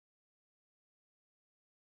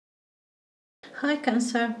Hi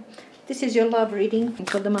Cancer, this is your love reading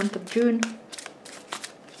for the month of June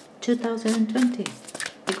 2020.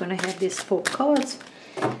 We're going to have these 4 cards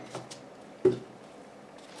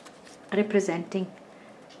representing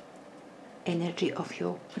energy of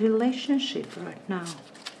your relationship right now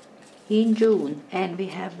in June. And we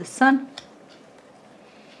have the Sun,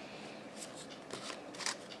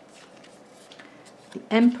 the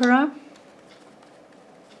Emperor,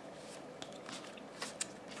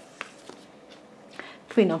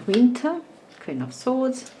 Queen of Winter, Queen of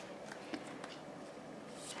Swords,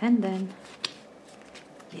 and then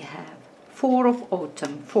we have 4 of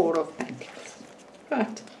Autumn, 4 of Pentacles.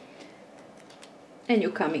 Right. And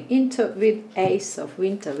you're coming into with Ace of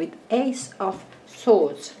Winter, with Ace of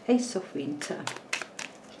Swords, Ace of Winter.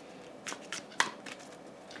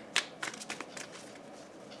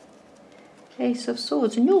 Ace of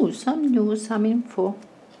Swords, some news, some info.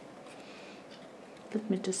 Let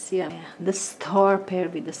me just see the Star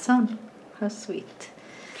paired with the Sun. How sweet.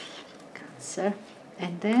 Cancer.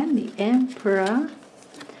 And then the Emperor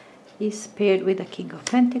is paired with the King of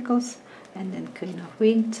Pentacles. And then Queen of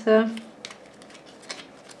Winter.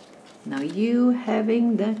 Now you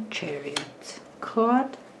having the Chariot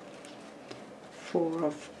card. 4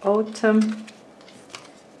 of Autumn.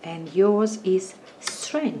 And yours is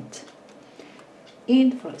Strength.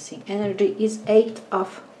 Influencing energy is 8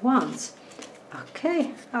 of Wands.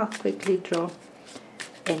 Okay, I'll quickly draw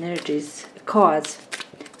energies, cards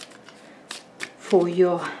for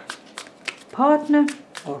your partner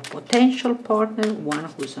or potential partner, one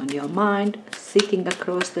who's on your mind, sitting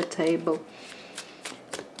across the table,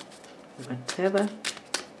 whatever.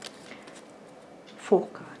 4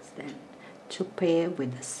 cards then to pair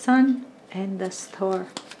with the Sun and the Star.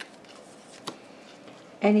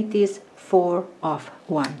 And it is 4 of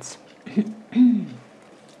Wands.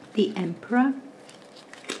 The Emperor,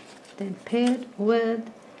 then paired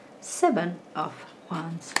with 7 of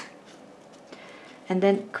Wands, and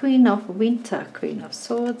then Queen of Winter, Queen of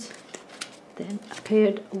Swords, then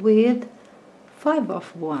paired with 5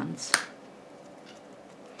 of Wands,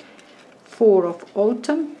 4 of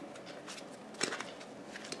Autumn,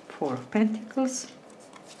 4 of Pentacles,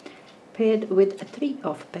 paired with 3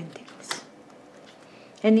 of Pentacles.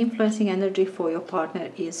 And influencing energy for your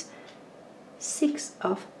partner is 6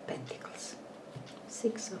 of Pentacles.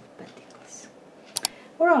 6 of Pentacles.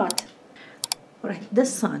 Alright. The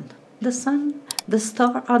Sun, the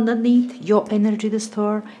Star underneath, your energy, the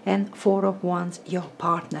Star, and 4 of Wands, your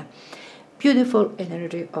partner. Beautiful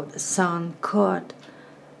energy of the Sun card.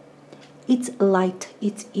 It's light,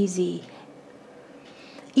 it's easy.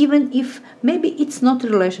 Even if maybe it's not a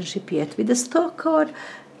relationship yet, with the Star card,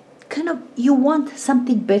 kind of you want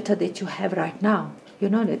something better that you have right now. You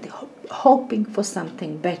know, that hoping for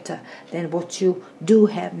something better than what you do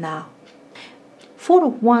have now. 4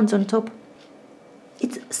 of Wands on top,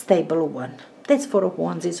 it's a stable one. That's 4 of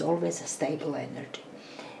Wands is always a stable energy.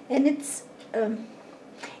 And it's,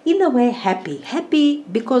 in a way, happy. Happy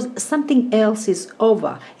because something else is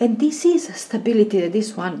over. And this is a stability that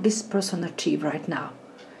this person achieved right now.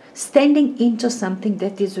 Standing into something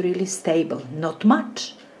that is really stable. Not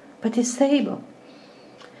much, but it's stable.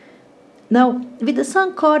 Now, with the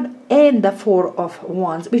Sun card and the 4 of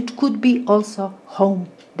Wands, which could be also home,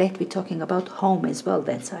 that we're talking about home as well,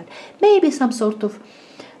 that side. Maybe some sort of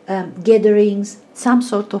gatherings, some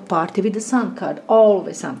sort of party. With the Sun card,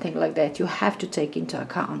 always something like that you have to take into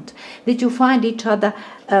account. That you find each other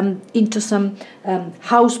into some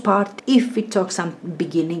house party, if we talk some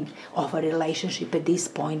beginning of a relationship at this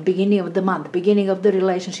point, beginning of the month, beginning of the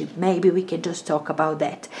relationship, maybe we can just talk about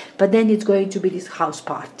that. But then it's going to be this house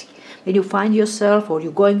party. When you find yourself or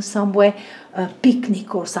you're going somewhere, a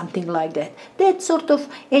picnic or something like that. That sort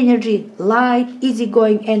of energy, light,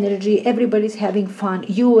 easygoing energy, everybody's having fun,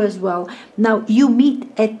 you as well. Now you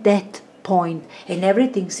meet at that point and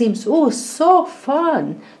everything seems, oh, so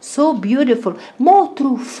fun, so beautiful. More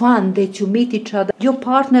through fun that you meet each other. Your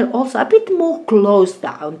partner also a bit more closed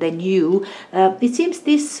down than you. It seems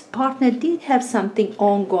this partner did have something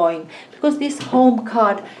ongoing because this home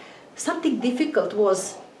card, something difficult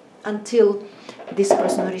was until this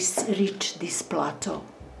person reached this plateau.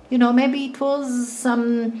 You know, maybe it was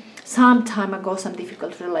some time ago, some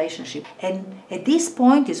difficult relationship. And at this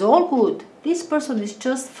point, it's all good. This person is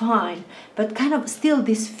just fine, but kind of still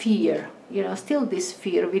this fear, you know, still this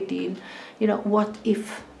fear within, you know, what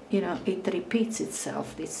if, you know, it repeats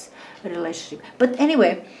itself, this relationship. But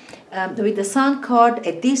anyway, with the Sun card,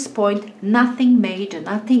 at this point, nothing major,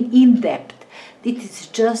 nothing in-depth. It is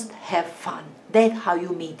just have fun. That's how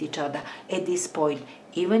you meet each other at this point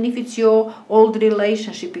even if it's your old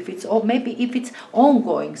relationship, or maybe if it's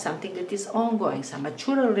ongoing, something that is ongoing, some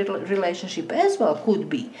mature relationship as well could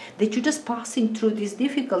be, that you're just passing through these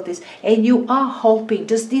difficulties and you are hoping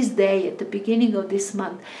just this day at the beginning of this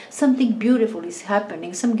month, something beautiful is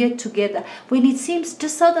happening, some get together, when it seems,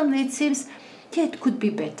 just suddenly it seems, yeah, it could be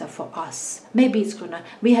better for us. Maybe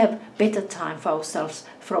we have better time for ourselves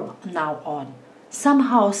from now on.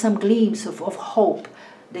 Somehow some glimpse of hope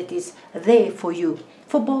that is there for you.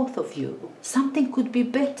 For both of you, something could be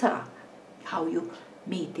better. How you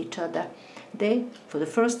meet each other there for the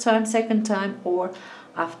first time, second time, or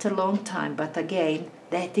after a long time. But again,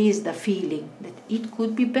 that is the feeling that it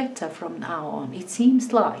could be better from now on. It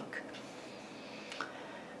seems like.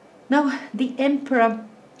 Now, the Emperor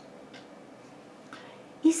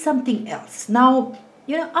is something else. Now,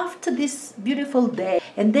 after this beautiful day,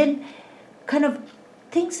 and then kind of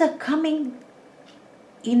things are coming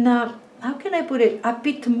in a, how can I put it, a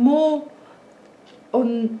bit more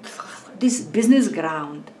on this business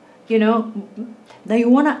ground, Now you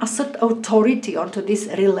want to assert authority onto this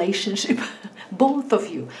relationship, both of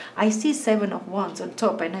you. I see Seven of Wands on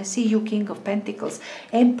top, and I see you King of Pentacles,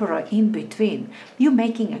 Emperor in between. You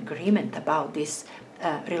making agreement about this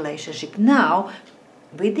relationship. Now,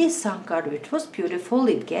 with this Sun card, which was beautiful,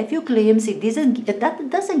 it gave you glimpse, that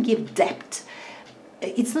doesn't give depth.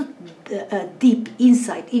 It's not a deep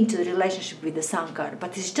insight into the relationship with the Sun card,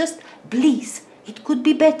 but it's just bliss. It could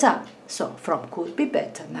be better. So from could be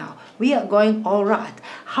better now, we are going all right.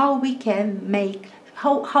 How we can make,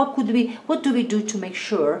 how could we, what do we do to make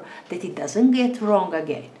sure that it doesn't get wrong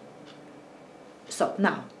again? So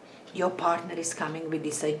now, your partner is coming with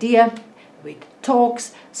this idea, with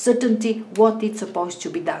talks, certainty, what it's supposed to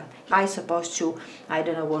be done. I supposed to, I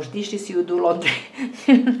don't know, wash dishes, you do laundry.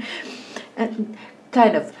 And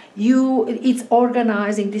kind of, it's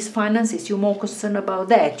organizing these finances, you're more concerned about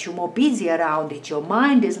that, you're more busy around it, your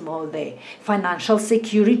mind is more there. Financial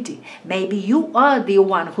security, maybe you are the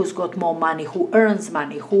one who's got more money, who earns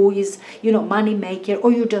money, who is, money maker,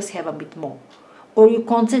 or you just have a bit more. Or you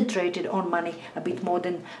concentrated on money a bit more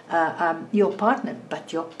than your partner.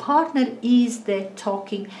 But your partner is there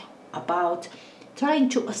talking about, trying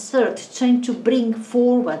to assert, trying to bring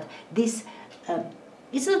forward this,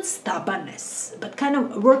 it's not stubbornness, but kind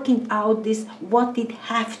of working out this, what it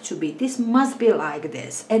have to be. This must be like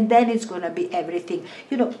this. And then it's going to be everything.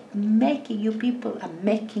 You people are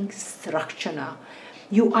making structure now.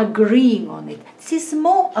 You agreeing on it. This is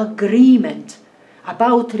more agreement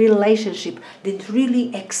about relationship than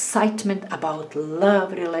really excitement about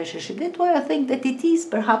love relationship. That's why I think that it is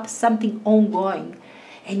perhaps something ongoing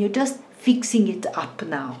and you're just fixing it up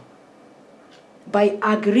now by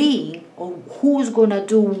agreeing on who's gonna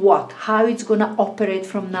do what, how it's gonna operate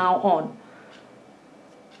from now on,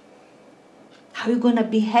 how you're gonna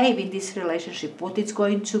behave in this relationship, what it's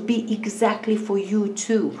going to be exactly for you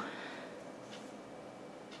too.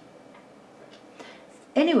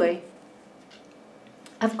 Anyway,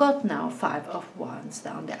 I've got now 5 of Wands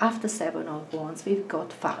down there. After 7 of Wands, we've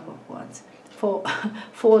got 5 of Wands. For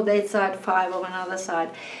that side, 5 of another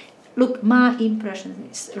side. Look, my impression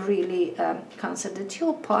is really, Cancer, that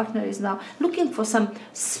your partner is now looking for some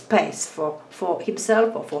space for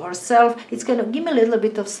himself or for herself. It's going to give me a little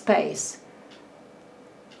bit of space.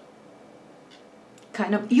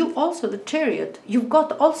 Kind of, you also, the Chariot, you've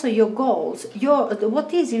got also your goals,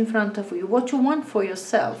 what is in front of you, what you want for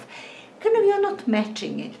yourself. Kind of, you're not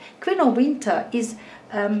matching it. Queen of Winter is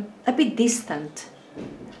a bit distant.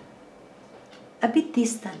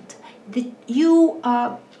 That you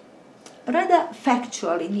are rather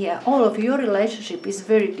factual in here. All of your relationship is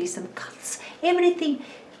very distant. Everything,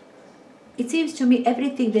 it seems to me,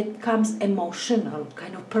 everything that comes emotional,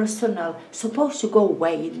 kind of personal, supposed to go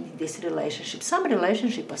away in this relationship. Some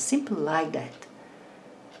relationships are simple like that.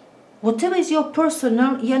 Whatever is your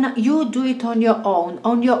personal, you do it on your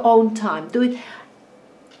own time. Do it.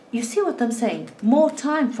 You see what I'm saying? More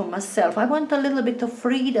time for myself. I want a little bit of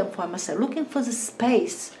freedom for myself. Looking for the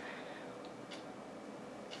space.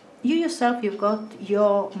 You yourself, you've got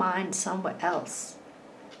your mind somewhere else.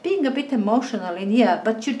 Being a bit emotional in here,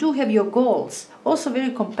 but you do have your goals. Also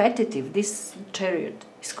very competitive. This Chariot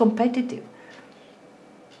is competitive.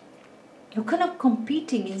 You're kind of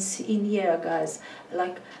competing in here, guys.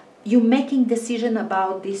 Like, you're making decision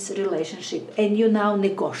about this relationship and you're now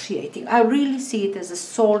negotiating. I really see it as a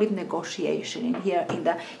solid negotiation in here,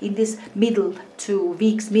 in this middle 2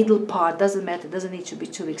 weeks, middle part. Doesn't matter, doesn't need to be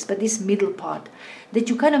 2 weeks, but this middle part that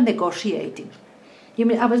you're kind of negotiating.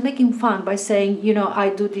 I was making fun by saying, I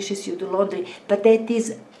do dishes, you do laundry, but that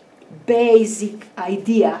is basic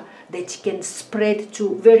idea that can spread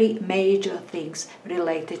to very major things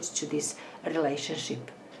related to this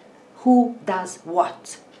relationship. Who does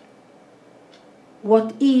what?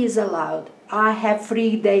 What is allowed? I have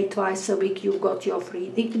free day twice a week, you got your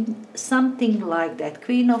free. Something like that.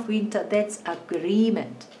 Queen of Winter, that's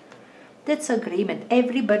agreement. That's agreement.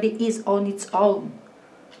 Everybody is on its own.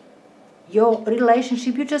 Your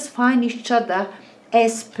relationship, you just find each other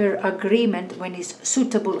as per agreement when it's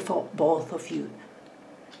suitable for both of you.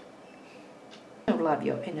 Love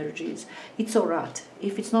your energies. It's alright.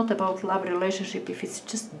 If it's not about love relationship, if it's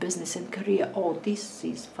just business and career, oh, this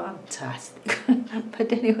is fantastic.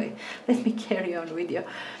 But anyway, let me carry on with you.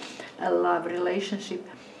 A love relationship.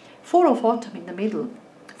 Four of Autumn in the middle.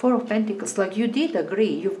 Four of Pentacles, like you did agree,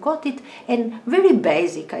 you've got it, and very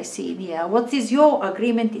basic I see in here. What is your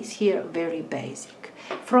agreement is here very basic.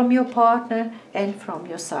 From your partner and from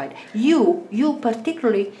your side. You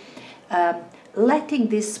particularly letting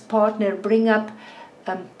this partner bring up,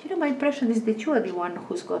 my impression is that you are the one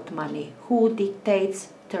who's got money, who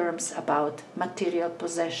dictates terms about material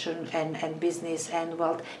possession and business and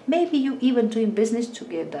wealth. Maybe you even doing business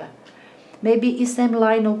together. Maybe it's same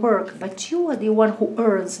line of work, but you are the one who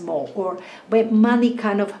earns more, or where money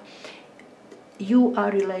kind of, you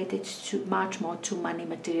are related to much more to money,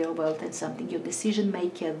 material wealth, and something. Your decision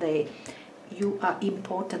maker there. You are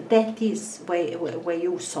important. That is where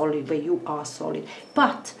you solid, where you are solid.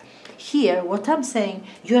 But here, what I'm saying,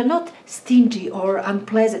 you are not stingy or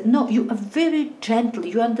unpleasant. No, you are very gentle.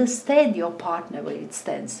 You understand your partner where it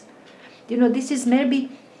stands. This is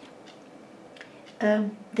maybe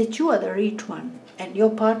that you are the rich one and your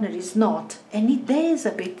partner is not. And there is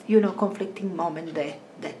a bit, conflicting moment there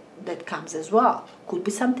that comes as well. Could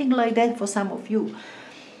be something like that for some of you.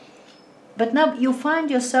 But now you find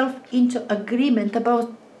yourself into agreement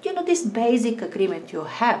about, this basic agreement you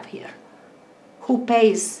have here. Who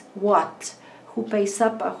pays what? Who pays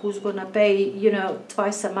supper? Who's going to pay,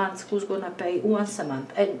 twice a month? Who's going to pay once a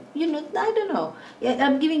month? And, I don't know.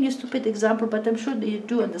 I'm giving you a stupid example, but I'm sure that you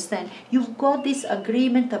do understand. You've got this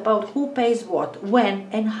agreement about who pays what, when,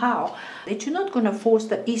 and how. That you're not going to force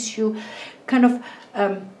the issue kind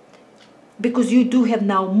of, because you do have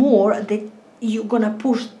now more, that you're going to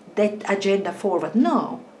push that agenda forward.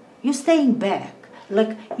 No, you're staying back.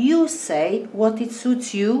 Like you say what it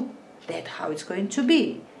suits you, that's how it's going to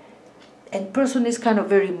be. And person is kind of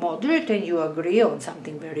very moderate, and you agree on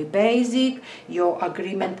something very basic. Your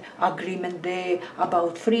agreement there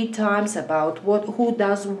about free times, about who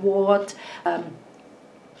does what.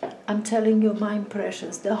 I'm telling you my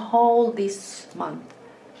impressions. The whole this month,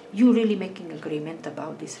 you really making agreement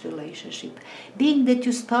about this relationship. Being that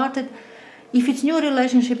you started. If it's new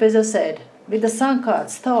relationship, as I said, with the Sun card,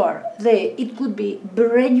 Star, there, it could be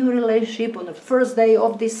brand new relationship on the first day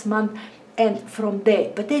of this month and from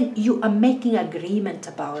there. But then you are making agreement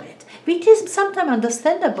about it, which is sometimes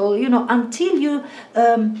understandable, until you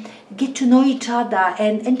get to know each other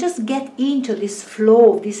and just get into this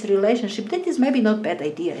flow of this relationship. That is maybe not a bad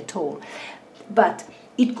idea at all. But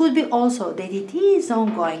it could be also that it is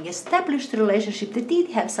ongoing, established relationship that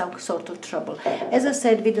did have some sort of trouble. As I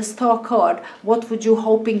said, with the Star card, what would you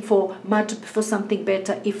hoping for? Much for something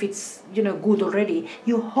better if it's, good already.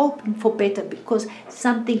 You're hoping for better because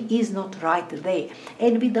something is not right there.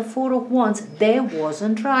 And with the Four of Wands, there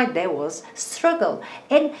wasn't right, there was struggle.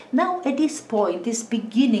 And now at this point, this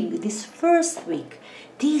beginning, this first week,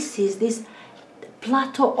 this is this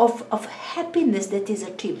plateau of happiness that is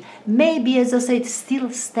achieved. Maybe, as I said,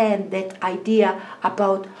 still stand that idea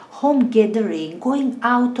about home gathering, going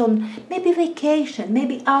out on maybe vacation,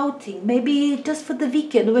 maybe outing, maybe just for the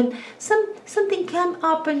weekend, when something came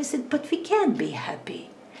up and you said, but we can be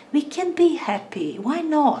happy. We can be happy. Why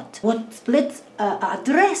not? Let's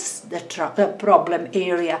address the problem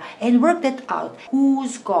area and work that out.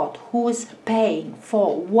 Who's paying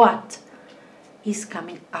for what is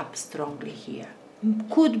coming up strongly here.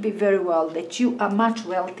 Could be very well that you are much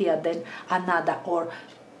wealthier than another, or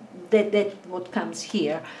that what comes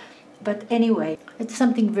here. But anyway, it's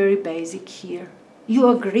something very basic here. You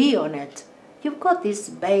agree on it. You've got this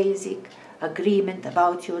basic agreement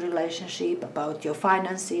about your relationship, about your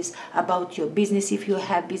finances, about your business if you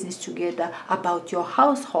have business together, about your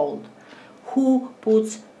household. Who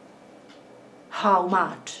puts how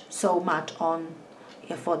much, so much on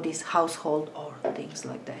for this household or things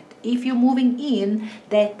like that. If you're moving in,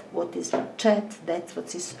 that what is chat, that's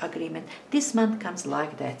what is agreement. This month comes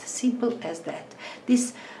like that, simple as that.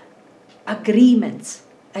 These agreements,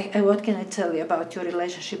 what can I tell you about your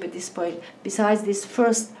relationship at this point, besides this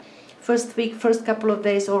first week, first couple of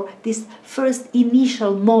days, or this first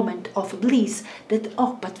initial moment of bliss that,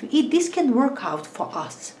 this can work out for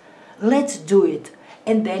us. let's do it.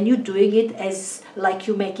 And then you're doing it as like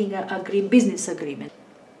you're making a business agreement.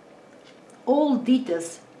 All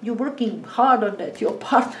details, you're working hard on that, your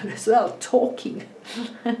partner as well, talking.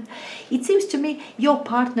 It seems to me your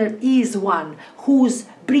partner is one who's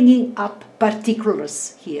bringing up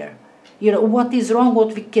particulars here. You know, what is wrong,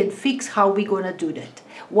 what we can fix, how we going to do that.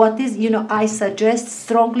 What is, you know, I suggest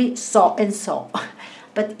strongly so and so.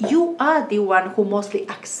 But you are the one who mostly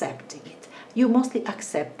accepting it. You're mostly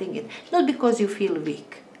accepting it. Not because you feel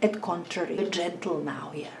weak. At contrary, you're gentle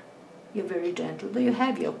now here. You're very gentle. Though you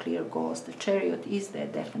have your clear goals. The Chariot is there,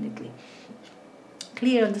 definitely.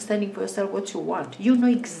 Clear understanding for yourself what you want. You know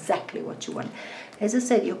exactly what you want. As I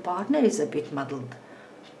said, your partner is a bit muddled.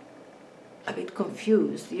 A bit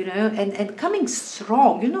confused, you know, and coming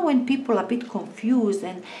strong. You know, when people are a bit confused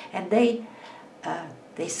and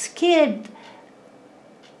they're scared,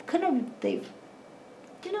 kind of, they,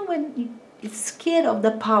 you know, when it's scared of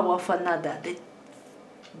the power of another, they,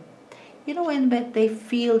 you know, when they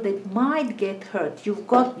feel they might get hurt,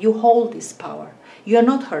 you hold this power. You're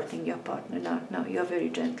not hurting your partner. No, you're very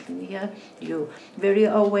gentle here. You're very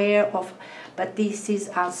aware of, but this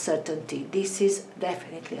is uncertainty. This is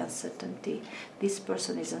definitely uncertainty. This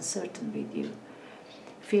person is uncertain with you.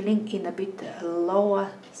 Feeling in a bit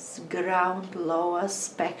lower ground, lower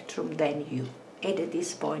spectrum than you. And at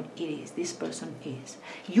this point, this person is.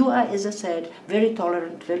 You are, as I said, very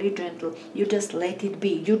tolerant, very gentle. You just let it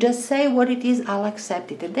be. You just say what it is, I'll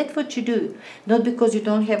accept it. And that's what you do. Not because you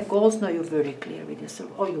don't have goals. No, you're very clear with yourself.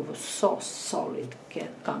 Oh, you were so solid,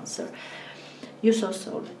 Cancer. You're so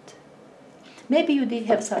solid. Maybe you did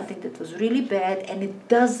have something that was really bad, and it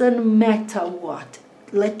doesn't matter what.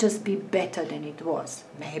 Let us be better than it was.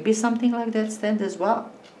 Maybe something like that stands as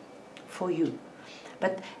well for you.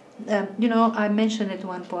 But you know, I mentioned at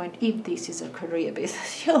one point, if this is a career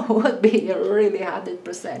business, you would be really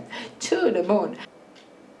 100% to the moon.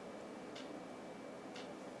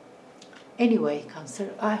 Anyway,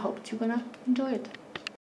 Cancer, I hope you're gonna enjoy it.